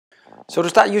So to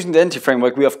start using the Entity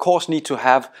Framework, we of course need to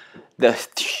have the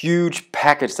huge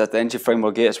package that the Entity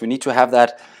Framework is. We need to have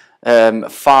that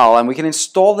file, and we can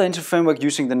install the Entity Framework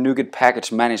using the Nuget package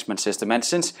management system. And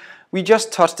since we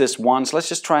just touched this once, let's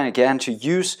just try again to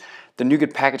use the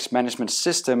Nuget package management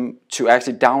system to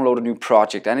actually download a new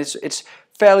project. And it's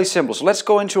fairly simple. So let's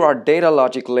go into our data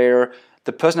logic layer,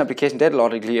 the person application data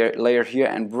logic layer here,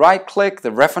 and right click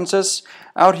the references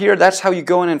out here. That's how you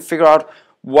go in and figure out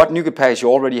what Nuget package you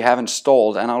already have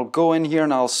installed. And I'll go in here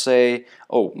and I'll say,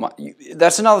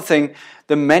 that's another thing,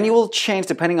 the menu will change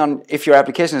depending on if your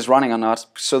application is running or not.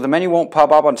 So the menu won't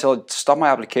pop up until I stop my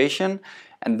application,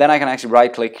 and then I can actually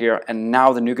right click here, and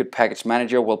now the Nuget package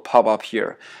manager will pop up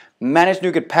here. Manage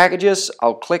Nuget packages,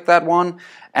 I'll click that one,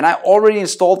 and I already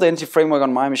installed the Entity Framework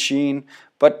on my machine.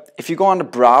 But if you go on the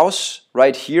browse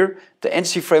right here, the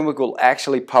Entity Framework will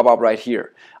actually pop up right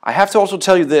here. I have to also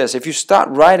tell you this, if you start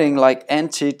writing like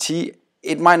entity,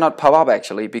 it might not pop up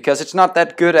actually, because it's not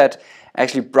that good at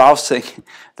actually browsing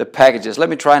the packages. Let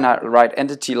me try and write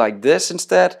entity like this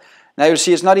instead. Now you'll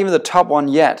see it's not even the top one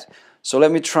yet. So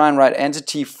let me try and write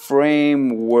Entity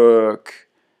Framework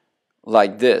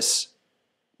like this.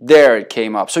 There it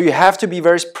came up. So you have to be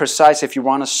very precise if you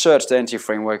want to search the Entity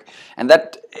Framework, and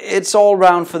that it's all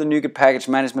around for the Nuget package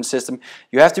management system.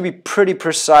 You have to be pretty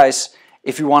precise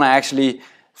if you want to actually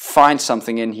find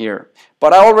something in here.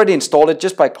 But I already installed it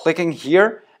just by clicking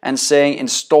here and saying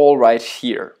install right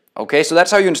here. Okay, so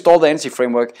that's how you install the Entity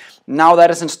Framework. Now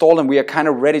that is installed and we are kind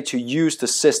of ready to use the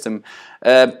system.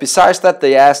 Besides that,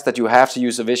 they ask that you have to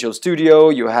use a Visual Studio.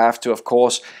 You have to, of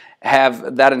course,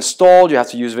 have that installed. You have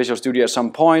to use Visual Studio at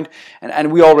some point,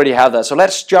 and we already have that. So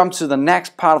let's jump to the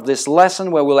next part of this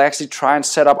lesson, where we'll actually try and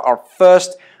set up our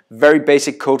first very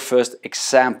basic code first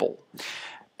example.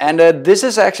 And this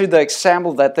is actually the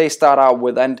example that they start out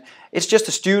with, and it's just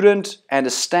a student and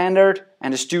a standard,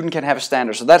 and a student can have a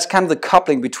standard. So that's kind of the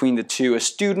coupling between the two. A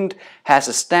student has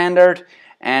a standard,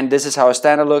 and this is how a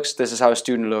standard looks, this is how a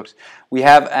student looks. We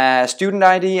have a student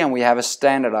ID and we have a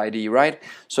standard ID, right?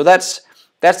 So that's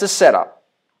the setup.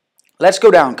 Let's go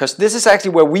down, because this is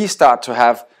actually where we start to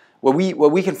have, where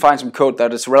we can find some code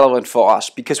that is relevant for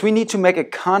us, because we need to make a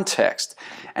context.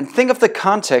 And think of the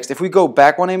context, if we go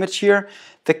back one image here,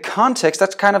 the context,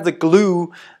 that's kind of the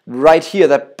glue right here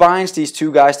that binds these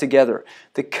two guys together.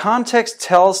 The context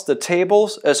tells the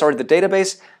tables, the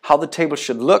database how the table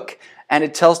should look, and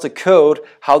it tells the code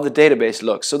how the database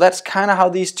looks. So that's kind of how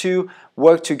these two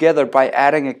work together, by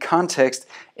adding a context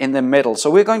in the middle. So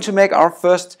we're going to make our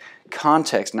first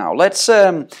context now. Let's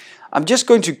I'm just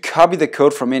going to copy the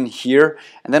code from in here,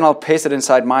 and then I'll paste it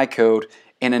inside my code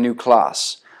in a new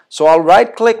class. So I'll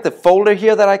right click the folder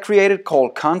here that I created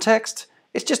called context.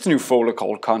 It's just a new folder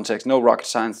called context, no rocket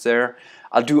science there.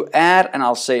 I'll do add, and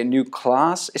I'll say a new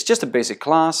class. It's just a basic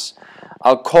class.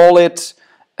 I'll call it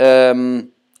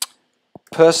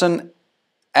person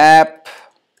app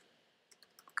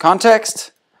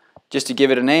context, just to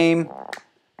give it a name.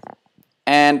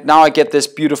 And now I get this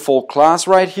beautiful class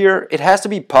right here. It has to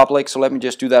be public, so let me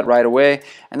just do that right away.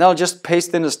 And then I'll just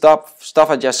paste in the stuff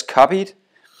I just copied.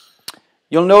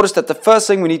 You'll notice that the first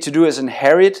thing we need to do is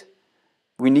inherit.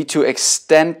 We need to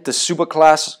extend the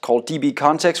superclass called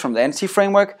dbContext from the Entity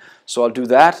Framework. So I'll do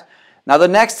that. Now the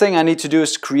next thing I need to do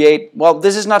is create, well,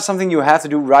 this is not something you have to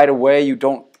do right away. You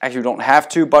don't have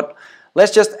to, but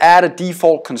let's just add a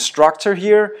default constructor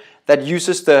here that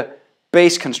uses the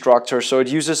base constructor. So it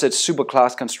uses its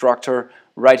superclass constructor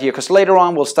right here, because later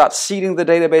on we'll start seeding the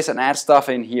database and add stuff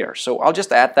in here. So I'll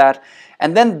just add that.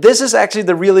 And then this is actually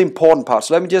the really important part.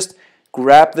 So let me just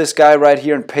grab this guy right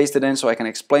here and paste it in so I can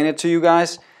explain it to you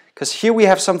guys, because here we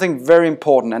have something very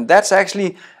important, and that's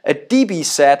actually a DB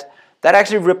set that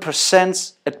actually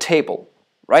represents a table,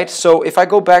 right? So if I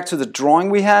go back to the drawing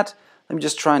we had, let me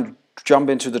just try and jump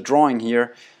into the drawing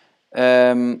here,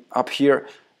 up here.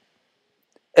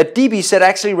 A DB set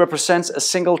actually represents a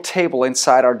single table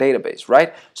inside our database,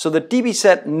 right? So the DB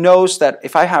set knows that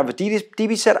if I have a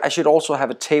DB set, I should also have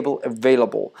a table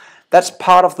available. That's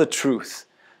part of the truth.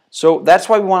 So that's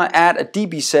why we want to add a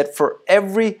DB set for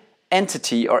every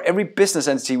entity or every business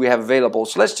entity we have available.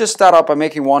 So let's just start out by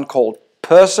making one called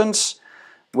persons,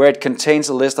 where it contains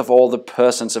a list of all the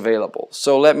persons available.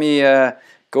 So let me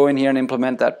go in here and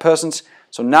implement that persons.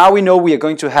 So now we know we are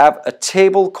going to have a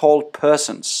table called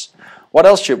persons. What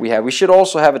else should we have? We should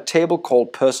also have a table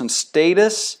called person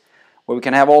status, where we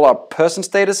can have all our person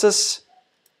statuses.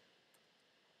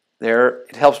 There,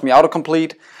 it helps me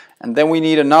autocomplete. And then we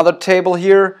need another table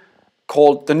here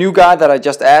called the new guy that I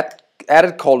just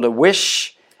added called a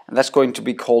wish, and that's going to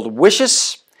be called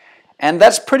wishes. And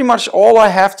that's pretty much all I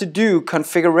have to do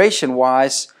configuration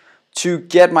wise to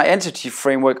get my entity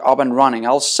framework up and running.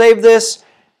 I'll save this,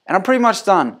 and I'm pretty much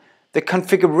done. The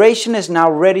configuration is now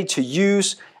ready to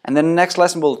use, and then the next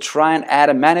lesson we'll try and add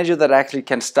a manager that actually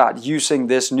can start using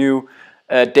this new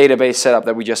database setup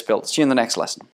that we just built. See you in the next lesson.